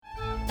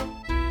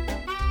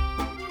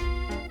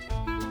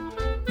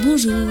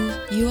Bonjour,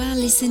 you are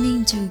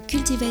listening to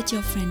Cultivate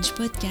Your French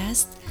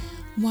podcast,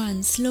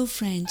 one slow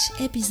French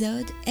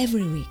episode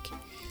every week.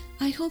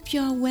 I hope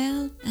you are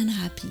well and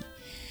happy.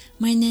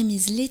 My name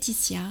is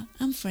Laetitia,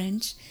 I'm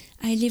French,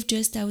 I live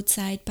just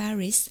outside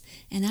Paris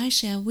and I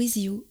share with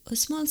you a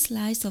small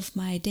slice of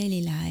my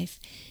daily life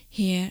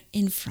here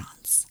in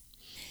France.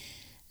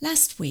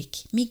 Last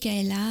week,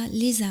 Michaela,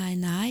 Lisa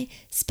and I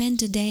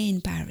spent a day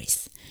in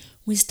Paris.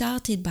 We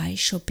started by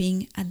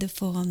shopping at the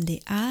Forum des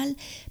Halles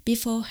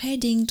before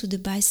heading to the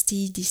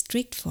Bastille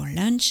district for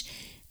lunch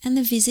and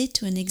a visit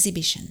to an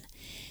exhibition.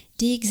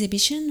 The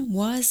exhibition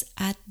was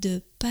at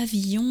the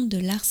Pavillon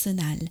de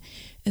l'Arsenal,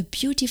 a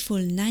beautiful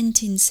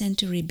 19th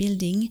century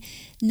building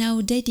now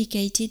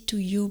dedicated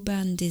to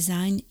urban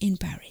design in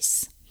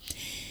Paris.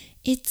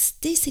 It's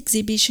this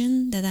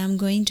exhibition that I'm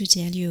going to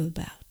tell you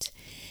about.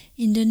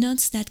 In the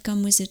notes that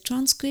come with the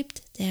transcript,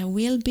 there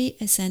will be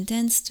a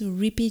sentence to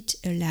repeat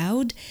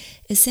aloud,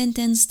 a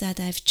sentence that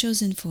I've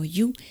chosen for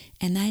you,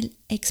 and I'll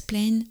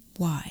explain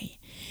why.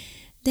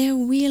 There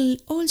will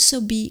also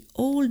be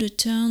all the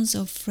turns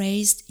of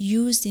phrase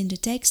used in the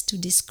text to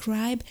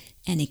describe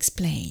and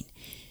explain.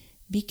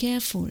 Be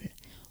careful.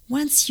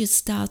 Once you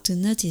start to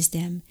notice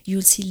them,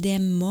 you'll see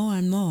them more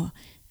and more,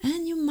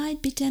 and you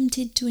might be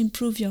tempted to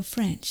improve your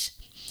French.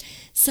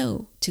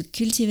 So, to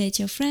cultivate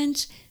your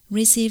French,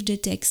 receive the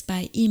text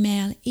by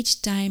email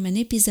each time an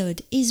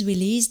episode is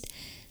released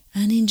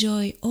and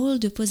enjoy all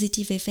the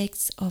positive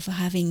effects of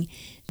having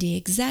the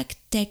exact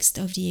text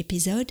of the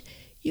episode.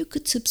 You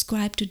could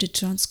subscribe to the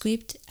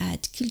transcript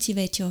at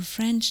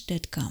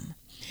cultivateyourfrench.com.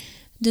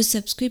 The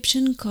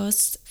subscription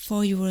costs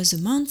 €4 a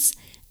month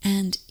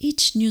and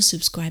each new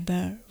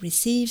subscriber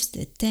receives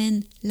the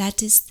 10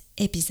 latest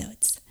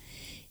episodes.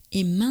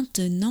 Et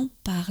maintenant,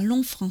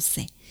 parlons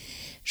français.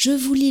 Je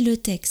vous lis le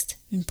texte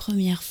une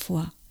première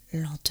fois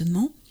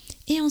lentement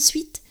et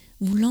ensuite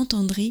vous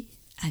l'entendrez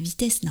à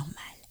vitesse normale.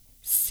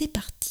 C'est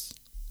parti.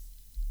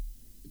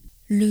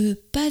 Le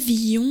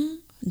pavillon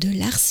de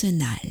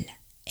l'Arsenal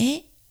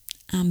est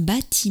un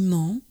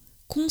bâtiment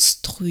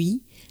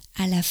construit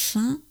à la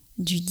fin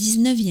du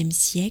XIXe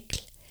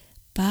siècle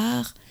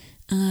par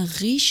un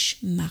riche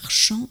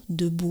marchand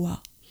de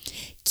bois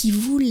qui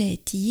voulait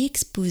y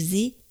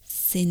exposer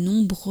ses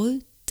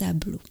nombreux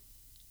tableaux.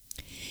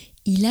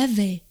 Il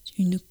avait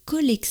une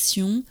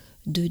collection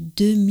de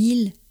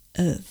 2000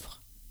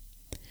 œuvres.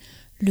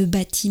 Le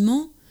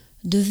bâtiment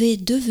devait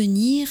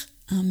devenir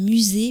un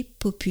musée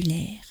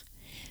populaire,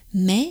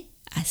 mais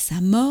à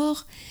sa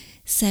mort,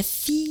 sa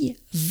fille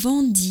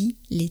vendit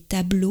les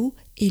tableaux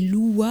et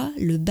loua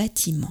le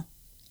bâtiment.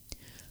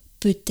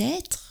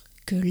 Peut-être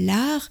que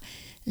l'art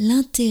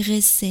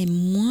l'intéressait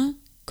moins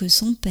que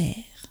son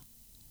père.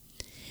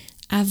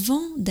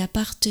 Avant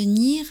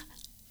d'appartenir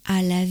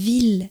à la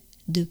ville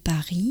de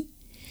Paris,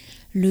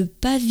 le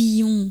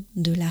pavillon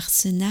de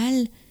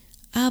l'Arsenal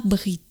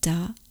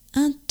abrita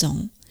un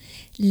temps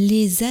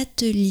les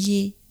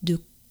ateliers de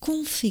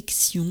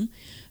confection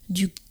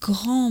du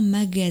grand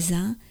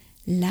magasin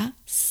La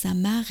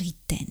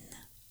Samaritaine.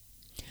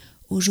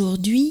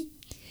 Aujourd'hui,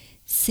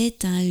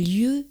 c'est un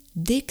lieu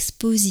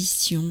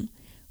d'exposition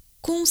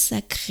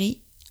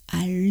consacré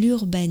à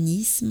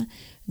l'urbanisme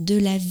de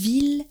la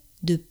ville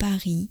de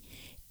Paris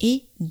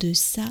et de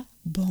sa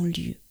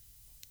banlieue.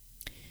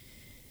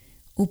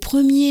 Au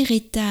premier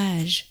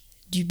étage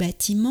du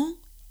bâtiment,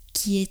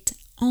 qui est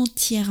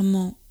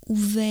entièrement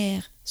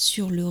ouvert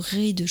sur le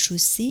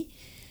rez-de-chaussée,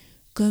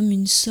 comme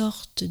une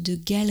sorte de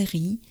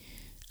galerie,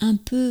 un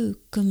peu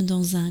comme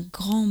dans un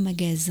grand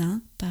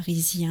magasin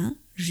parisien,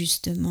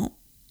 justement,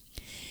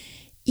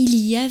 il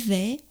y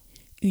avait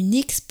une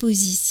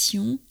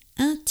exposition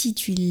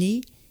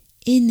intitulée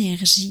 «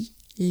 Énergie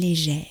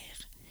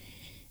légère ».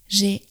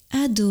 J'ai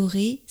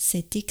adoré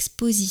cette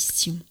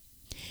exposition.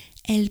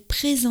 Elle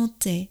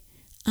présentait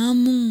un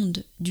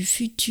monde du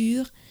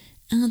futur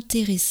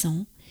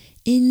intéressant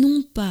et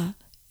non pas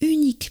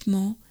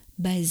uniquement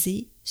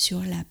basé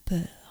sur la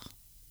peur.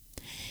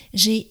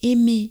 J'ai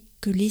aimé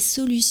que les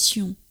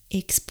solutions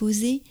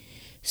exposées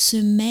se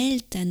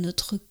mêlent à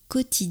notre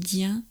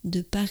quotidien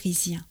de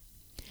Parisiens.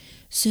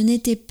 Ce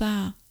n'était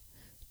pas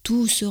 «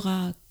 tout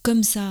sera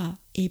comme ça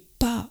et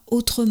pas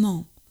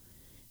autrement »,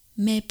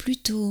 mais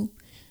plutôt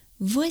 «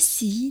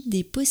 voici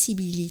des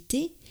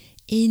possibilités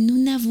et nous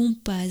n'avons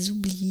pas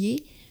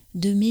oublié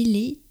de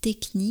mêler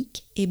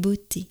technique et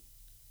beauté ».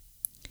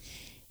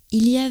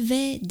 Il y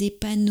avait des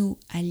panneaux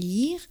à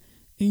lire,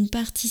 une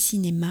partie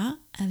cinéma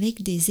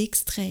avec des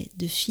extraits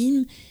de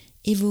films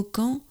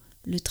évoquant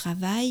le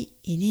travail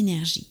et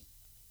l'énergie.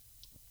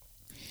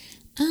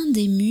 Un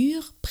des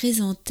murs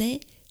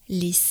présentait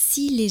les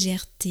 6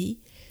 légèretés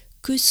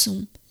que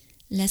sont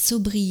la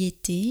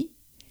sobriété,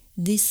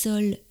 des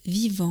sols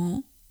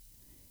vivants,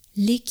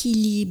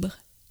 l'équilibre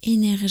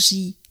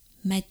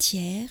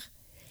énergie-matière,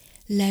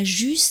 la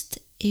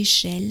juste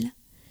échelle,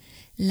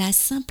 la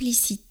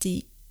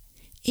simplicité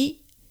et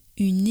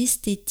une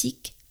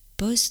esthétique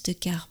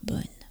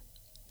post-carbone.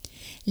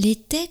 Les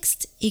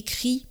textes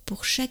écrits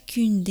pour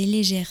chacune des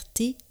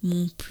légèretés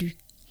m'ont plu.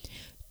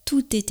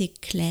 Tout était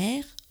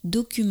clair,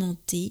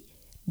 documenté,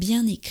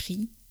 bien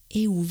écrit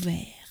et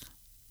ouvert.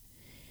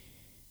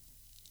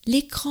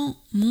 L'écran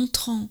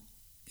montrant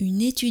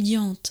une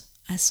étudiante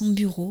à son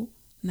bureau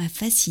m'a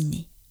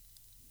fascinée.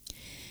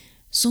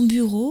 Son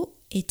bureau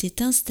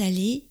était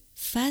installé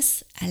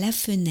face à la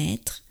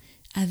fenêtre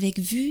avec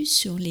vue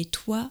sur les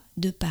toits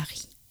de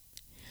Paris.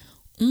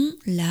 On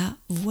la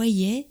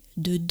voyait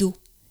de dos.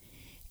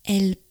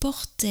 Elle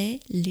portait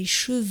les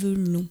cheveux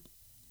longs.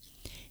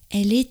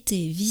 Elle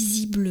était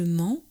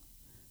visiblement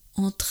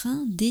en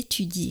train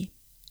d'étudier.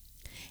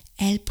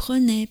 Elle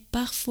prenait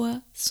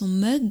parfois son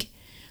mug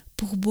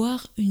pour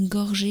boire une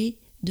gorgée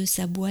de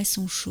sa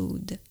boisson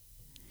chaude.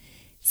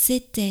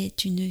 C'était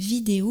une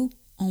vidéo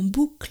en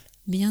boucle,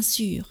 bien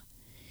sûr,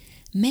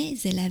 mais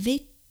elle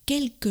avait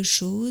quelque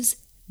chose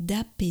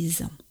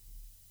d'apaisant.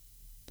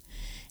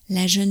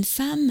 La jeune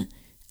femme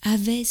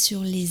avait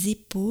sur les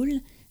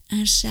épaules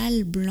un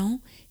châle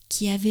blanc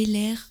qui avait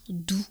l'air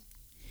doux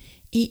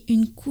et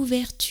une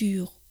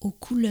couverture aux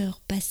couleurs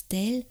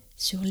pastel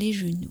sur les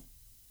genoux.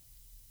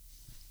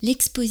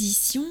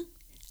 L'exposition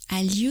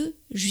a lieu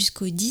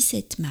jusqu'au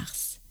 17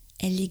 mars.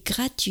 Elle est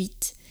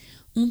gratuite.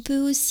 On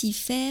peut aussi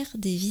faire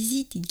des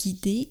visites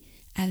guidées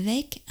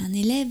avec un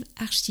élève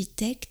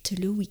architecte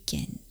le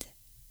week-end.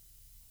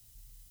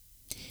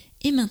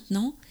 Et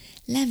maintenant,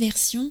 la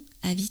version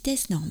à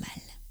vitesse normale.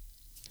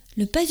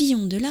 Le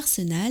pavillon de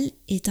l'Arsenal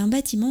est un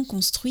bâtiment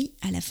construit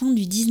à la fin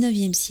du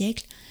XIXe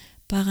siècle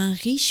par un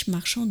riche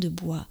marchand de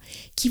bois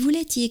qui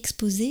voulait y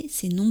exposer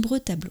ses nombreux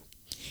tableaux.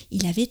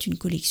 Il avait une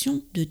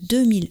collection de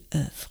 2000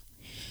 œuvres.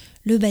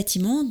 Le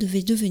bâtiment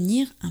devait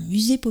devenir un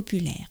musée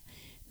populaire,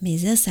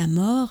 mais à sa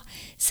mort,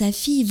 sa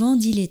fille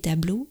vendit les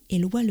tableaux et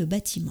loua le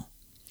bâtiment.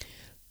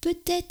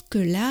 Peut-être que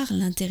l'art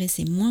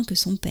l'intéressait moins que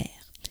son père.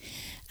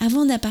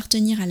 Avant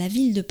d'appartenir à la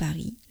ville de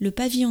Paris, le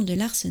pavillon de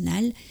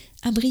l'Arsenal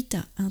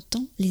abrita un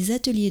temps les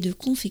ateliers de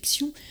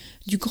confection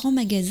du grand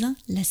magasin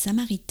La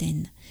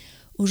Samaritaine.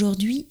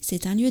 Aujourd'hui,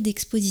 c'est un lieu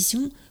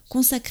d'exposition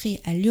consacré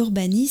à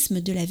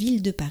l'urbanisme de la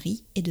ville de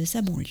Paris et de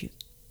sa banlieue.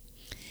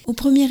 Au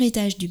premier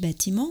étage du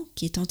bâtiment,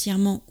 qui est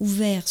entièrement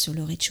ouvert sur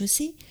le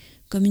rez-de-chaussée,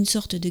 comme une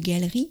sorte de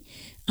galerie,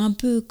 un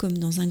peu comme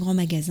dans un grand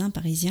magasin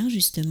parisien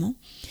justement,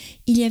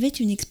 il y avait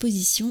une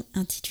exposition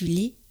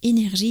intitulée «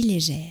 Énergie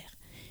légère ».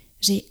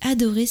 J'ai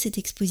adoré cette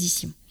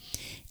exposition.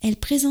 Elle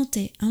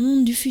présentait un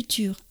monde du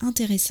futur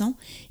intéressant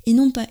et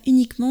non pas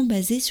uniquement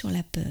basé sur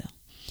la peur.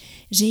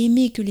 J'ai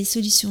aimé que les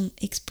solutions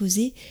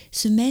exposées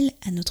se mêlent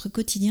à notre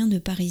quotidien de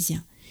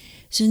Parisien.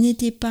 Ce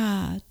n'était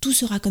pas « tout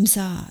sera comme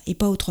ça et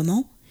pas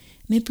autrement »,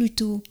 mais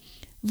plutôt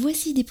 «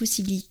 voici des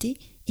possibilités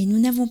et nous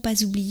n'avons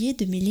pas oublié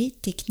de mêler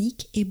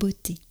technique et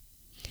beauté ».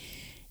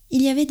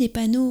 Il y avait des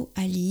panneaux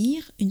à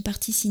lire, une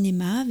partie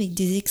cinéma avec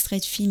des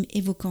extraits de films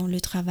évoquant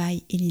le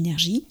travail et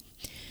l'énergie.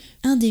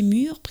 Un des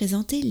murs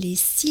présentait les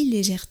 6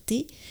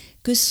 légèretés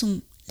que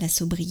sont la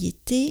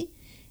sobriété,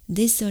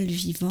 des sols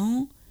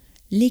vivants,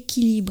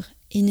 l'équilibre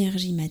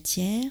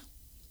énergie-matière,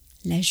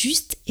 la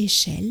juste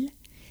échelle,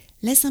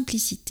 la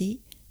simplicité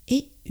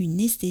et une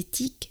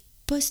esthétique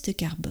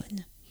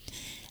post-carbone.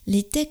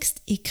 Les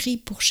textes écrits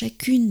pour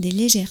chacune des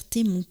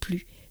légèretés m'ont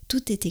plu.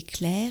 Tout était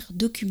clair,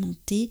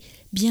 documenté,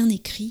 bien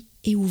écrit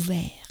et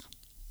ouvert.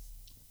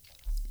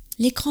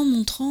 L'écran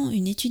montrant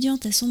une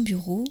étudiante à son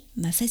bureau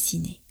m'a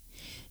fascinée.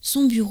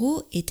 Son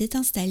bureau était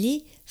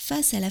installé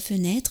face à la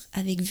fenêtre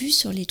avec vue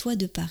sur les toits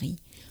de Paris.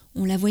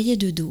 On la voyait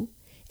de dos,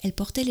 elle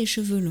portait les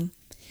cheveux longs.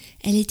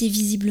 Elle était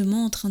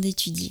visiblement en train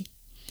d'étudier.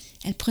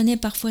 Elle prenait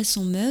parfois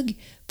son mug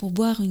pour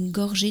boire une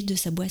gorgée de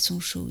sa boisson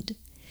chaude.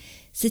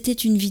 C'était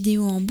une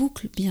vidéo en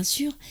boucle, bien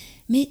sûr,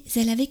 mais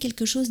elle avait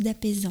quelque chose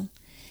d'apaisant.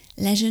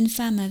 La jeune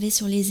femme avait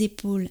sur les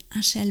épaules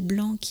un châle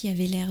blanc qui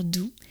avait l'air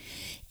doux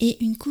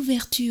et une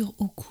couverture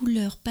aux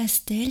couleurs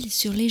pastel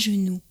sur les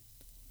genoux.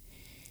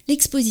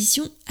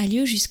 L'exposition a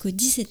lieu jusqu'au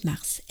 17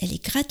 mars. Elle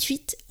est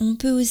gratuite. On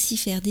peut aussi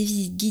faire des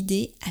visites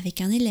guidées avec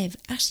un élève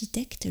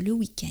architecte le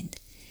week-end.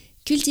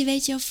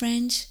 Cultivate your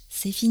French,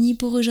 c'est fini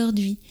pour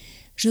aujourd'hui.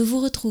 Je vous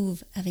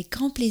retrouve avec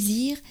grand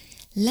plaisir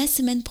la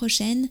semaine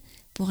prochaine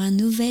pour un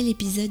nouvel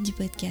épisode du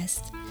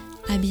podcast.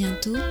 À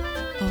bientôt,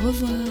 au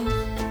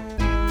revoir.